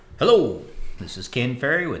Hello, this is Ken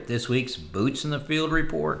Ferry with this week's Boots in the Field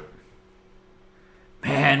report.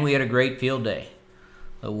 Man, we had a great field day.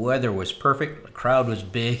 The weather was perfect, the crowd was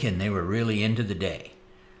big, and they were really into the day.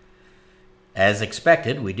 As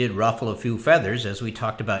expected, we did ruffle a few feathers as we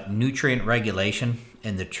talked about nutrient regulation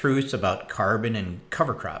and the truths about carbon and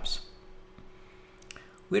cover crops.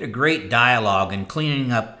 We had a great dialogue in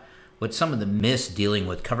cleaning up what some of the myths dealing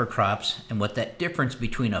with cover crops and what that difference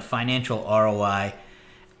between a financial ROI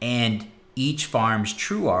and each farm's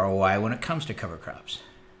true ROI when it comes to cover crops.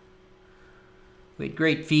 We had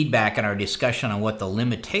great feedback in our discussion on what the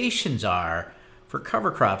limitations are for cover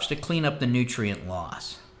crops to clean up the nutrient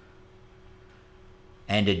loss.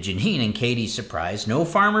 And to Janine and Katie's surprise, no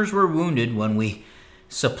farmers were wounded when we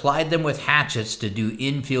supplied them with hatchets to do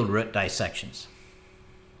in-field root dissections.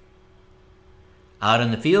 Out in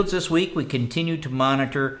the fields this week, we continued to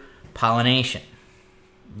monitor pollination.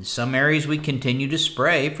 In some areas, we continue to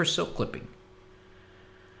spray for silk clipping.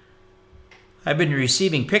 I've been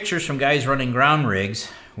receiving pictures from guys running ground rigs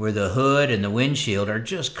where the hood and the windshield are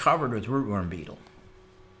just covered with rootworm beetle.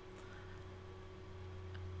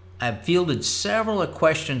 I've fielded several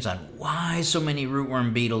questions on why so many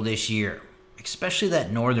rootworm beetle this year, especially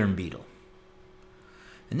that northern beetle.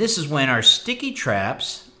 And this is when our sticky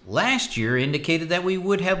traps last year indicated that we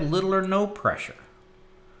would have little or no pressure.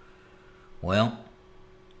 Well,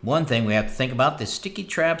 one thing we have to think about, the sticky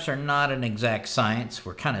traps are not an exact science.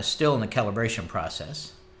 We're kind of still in the calibration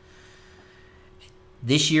process.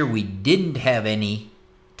 This year we didn't have any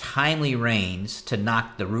timely rains to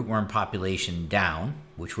knock the rootworm population down,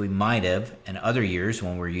 which we might have in other years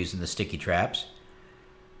when we're using the sticky traps.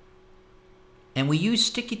 And we use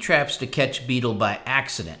sticky traps to catch beetle by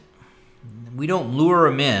accident. We don't lure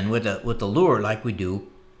them in with the lure like we do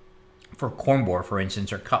for corn borer, for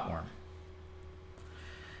instance, or cutworm.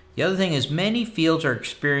 The other thing is many fields are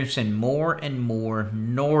experiencing more and more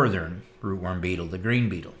northern rootworm beetle, the green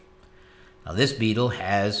beetle. Now this beetle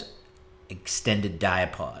has extended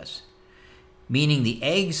diapause, meaning the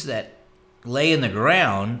eggs that lay in the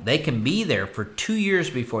ground, they can be there for 2 years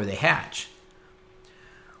before they hatch,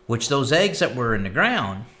 which those eggs that were in the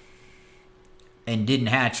ground and didn't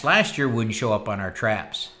hatch last year wouldn't show up on our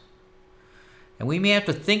traps. And we may have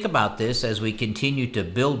to think about this as we continue to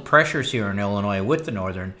build pressures here in Illinois with the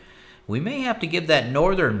northern. We may have to give that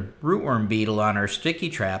northern rootworm beetle on our sticky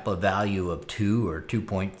trap a value of 2 or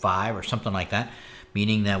 2.5 or something like that,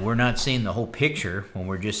 meaning that we're not seeing the whole picture when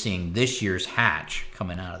we're just seeing this year's hatch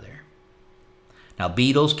coming out of there. Now,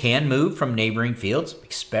 beetles can move from neighboring fields,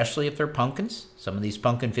 especially if they're pumpkins. Some of these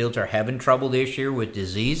pumpkin fields are having trouble this year with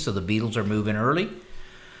disease, so the beetles are moving early.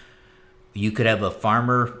 You could have a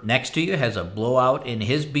farmer next to you has a blowout in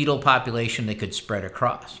his beetle population that could spread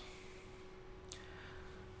across.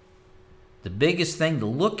 The biggest thing to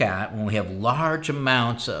look at when we have large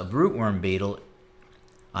amounts of rootworm beetle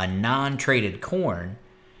on non-traded corn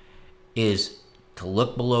is to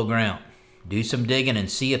look below ground. Do some digging and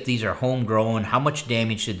see if these are homegrown. How much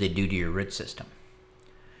damage did they do to your root system?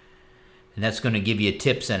 And that's going to give you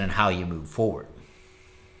tips on how you move forward.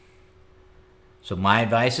 So my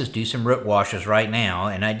advice is do some root washes right now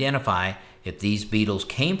and identify if these beetles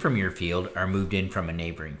came from your field or moved in from a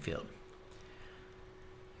neighboring field.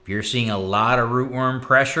 If you're seeing a lot of rootworm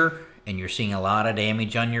pressure and you're seeing a lot of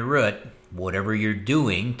damage on your root, whatever you're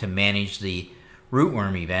doing to manage the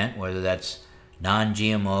rootworm event, whether that's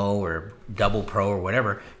non-GMO or double pro or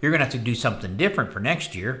whatever, you're going to have to do something different for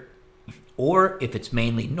next year. Or if it's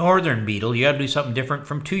mainly northern beetle, you got to do something different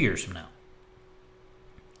from 2 years from now.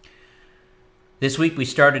 This week we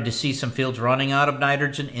started to see some fields running out of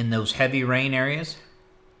nitrogen in those heavy rain areas.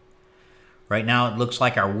 Right now it looks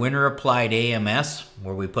like our winter applied AMS,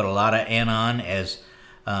 where we put a lot of anon as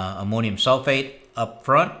ammonium sulfate up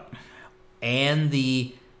front, and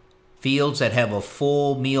the fields that have a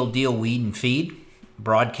full meal deal weed and feed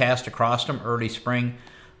broadcast across them early spring.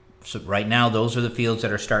 So right now those are the fields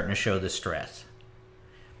that are starting to show the stress.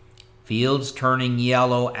 Fields turning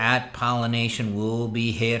yellow at pollination will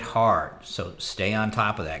be hit hard, so stay on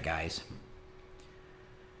top of that, guys.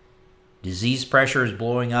 Disease pressure is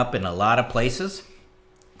blowing up in a lot of places,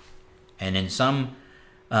 and in some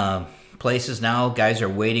places now, guys are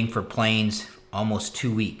waiting for planes almost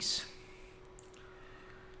 2 weeks.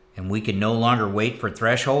 And we can no longer wait for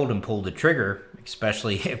threshold and pull the trigger,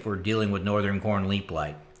 especially if we're dealing with northern corn leaf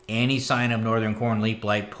blight. Any sign of northern corn leaf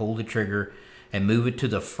blight, pull the trigger and move it to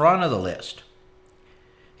the front of the list.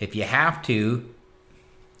 If you have to,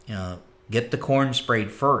 get the corn sprayed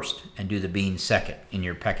first and do the beans second in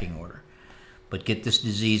your pecking order. But get this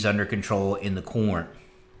disease under control in the corn.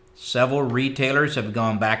 Several retailers have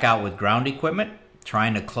gone back out with ground equipment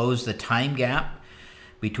trying to close the time gap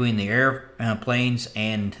between the airplanes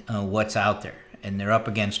and what's out there. And they're up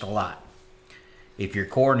against a lot. If your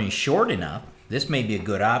corn is short enough, this may be a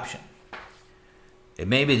good option. It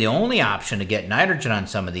may be the only option to get nitrogen on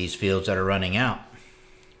some of these fields that are running out.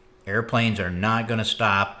 Airplanes are not going to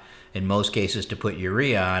stop, in most cases, to put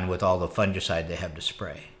urea on with all the fungicide they have to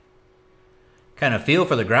spray. Kind of feel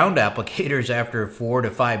for the ground applicators after 4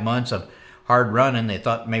 to 5 months of hard running. They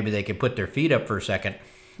thought maybe they could put their feet up for a second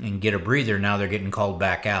and get a breather. Now they're getting called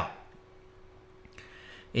back out.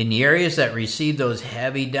 In the areas that receive those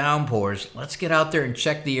heavy downpours, let's get out there and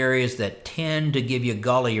check the areas that tend to give you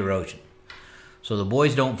gully erosion, so the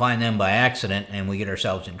boys don't find them by accident and we get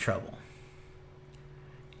ourselves in trouble.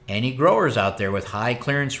 Any growers out there with high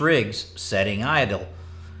clearance rigs setting idle,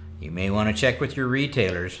 you may want to check with your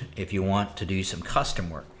retailers if you want to do some custom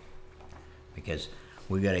work, because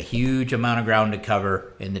we've got a huge amount of ground to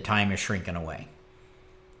cover and the time is shrinking away.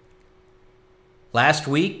 Last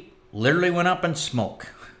week, literally went up in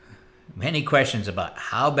smoke. Many questions about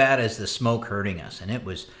how bad is the smoke hurting us, and it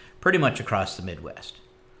was pretty much across the Midwest.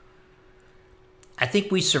 I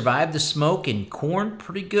think we survived the smoke in corn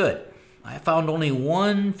pretty good. I found only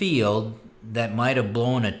one field that might have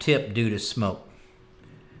blown a tip due to smoke.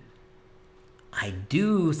 I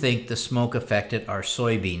do think the smoke affected our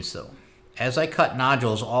soybeans though. As I cut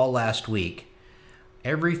nodules all last week,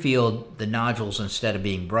 every field, the nodules, instead of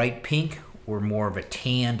being bright pink, were more of a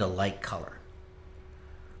tan to light color.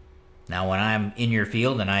 Now, when I'm in your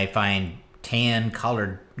field and I find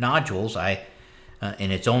tan-colored nodules, and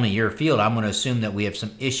it's only your field, I'm going to assume that we have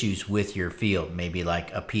some issues with your field, maybe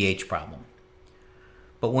like a pH problem.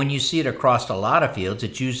 But when you see it across a lot of fields,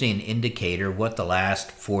 it's usually an indicator of what the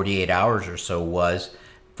last 48 hours or so was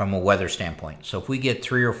from a weather standpoint. So if we get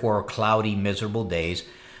 3 or 4 cloudy, miserable days,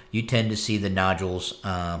 you tend to see the nodules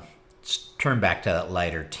turn back to that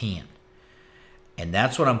lighter tan. And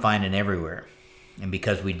that's what I'm finding everywhere. And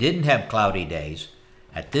because we didn't have cloudy days,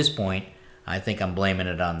 at this point, I think I'm blaming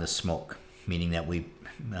it on the smoke, meaning that we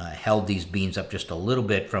held these beans up just a little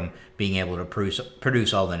bit from being able to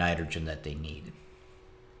produce all the nitrogen that they need.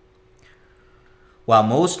 While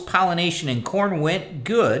most pollination in corn went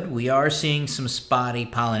good, we are seeing some spotty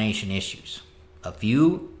pollination issues. A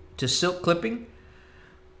few to silk clipping,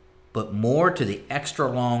 but more to the extra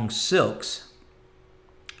long silks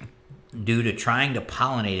due to trying to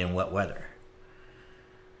pollinate in wet weather.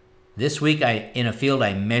 This week, in a field,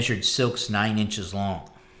 I measured silks 9 inches long,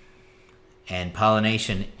 and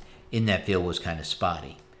pollination in that field was kind of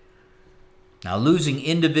spotty. Now, losing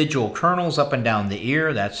individual kernels up and down the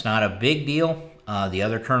ear, that's not a big deal. The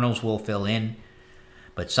other kernels will fill in,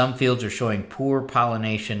 but some fields are showing poor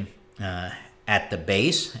pollination at the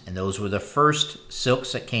base, and those were the first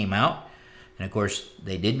silks that came out. And of course,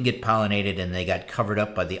 they didn't get pollinated, and they got covered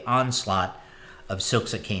up by the onslaught of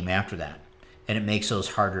silks that came after that. And it makes those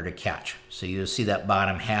harder to catch. So you'll see that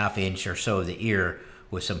bottom half inch or so of the ear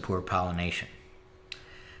with some poor pollination.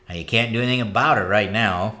 Now, you can't do anything about it right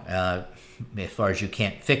now, as far as you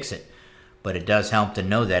can't fix it, but it does help to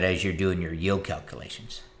know that as you're doing your yield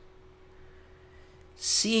calculations.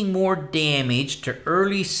 Seeing more damage to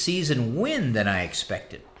early season wind than I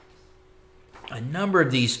expected. A number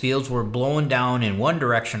of these fields were blowing down in one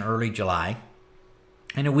direction early July,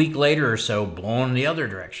 and a week later or so blowing in the other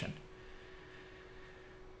direction.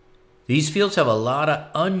 These fields have a lot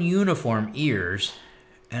of ununiform ears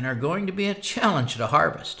and are going to be a challenge to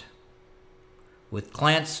harvest. With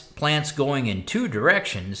plants going in 2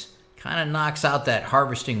 directions, kind of knocks out that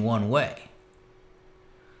harvesting one way.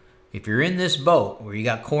 If you're in this boat where you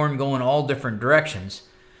got corn going all different directions,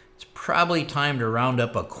 it's probably time to round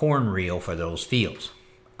up a corn reel for those fields.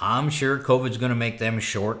 I'm sure COVID's going to make them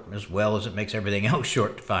short as well as it makes everything else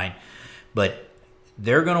short to find, but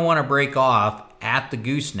they're going to want to break off at the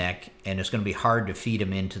gooseneck, and it's going to be hard to feed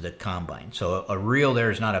them into the combine. So a reel there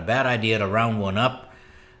is not a bad idea to round one up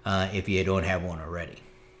if you don't have one already.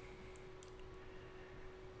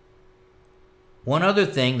 One other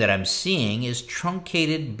thing that I'm seeing is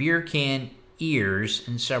truncated beer can ears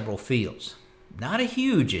in several fields. Not a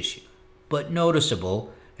huge issue, but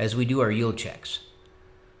noticeable as we do our yield checks.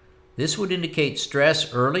 This would indicate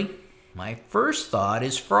stress early. My first thought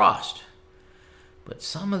is frost, but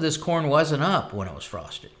some of this corn wasn't up when it was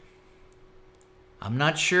frosted. I'm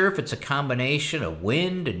not sure if it's a combination of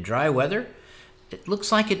wind and dry weather. It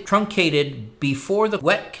looks like it truncated before the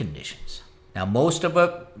wet conditions. Now, most of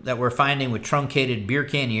it that we're finding with truncated beer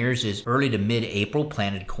can ears is early to mid-April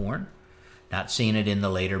planted corn. Not seeing it in the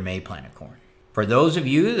later May planted corn. For those of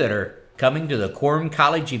you that are coming to the Corn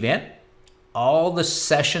College event, all the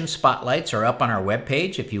session spotlights are up on our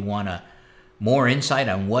webpage if you want to more insight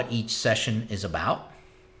on what each session is about.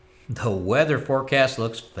 The weather forecast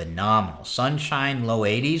looks phenomenal. Sunshine, low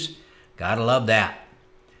 80s. Gotta love that.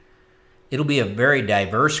 It'll be a very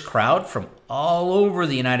diverse crowd from all over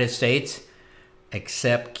the United States,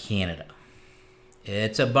 except Canada.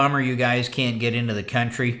 It's a bummer you guys can't get into the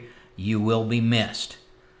country. You will be missed.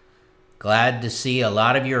 Glad to see a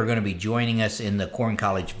lot of you are going to be joining us in the Corn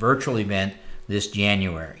College virtual event this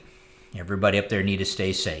January. Everybody up there need to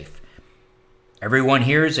stay safe. Everyone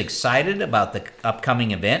here is excited about the upcoming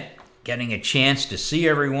event, getting a chance to see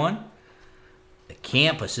everyone. The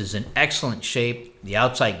campus is in excellent shape. The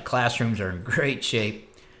outside classrooms are in great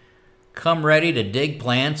shape. Come ready to dig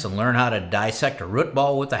plants and learn how to dissect a root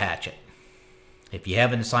ball with a hatchet. If you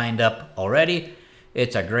haven't signed up already,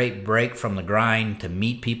 it's a great break from the grind to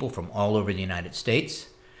meet people from all over the United States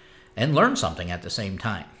and learn something at the same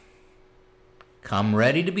time. Come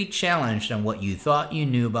ready to be challenged on what you thought you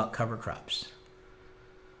knew about cover crops.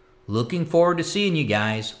 Looking forward to seeing you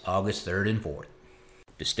guys August 3rd and 4th.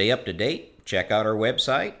 To stay up to date, check out our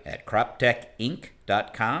website at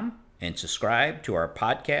croptechinc.com and subscribe to our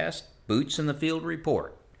podcast, Boots in the Field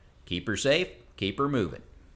Report. Keep her safe, keep her moving.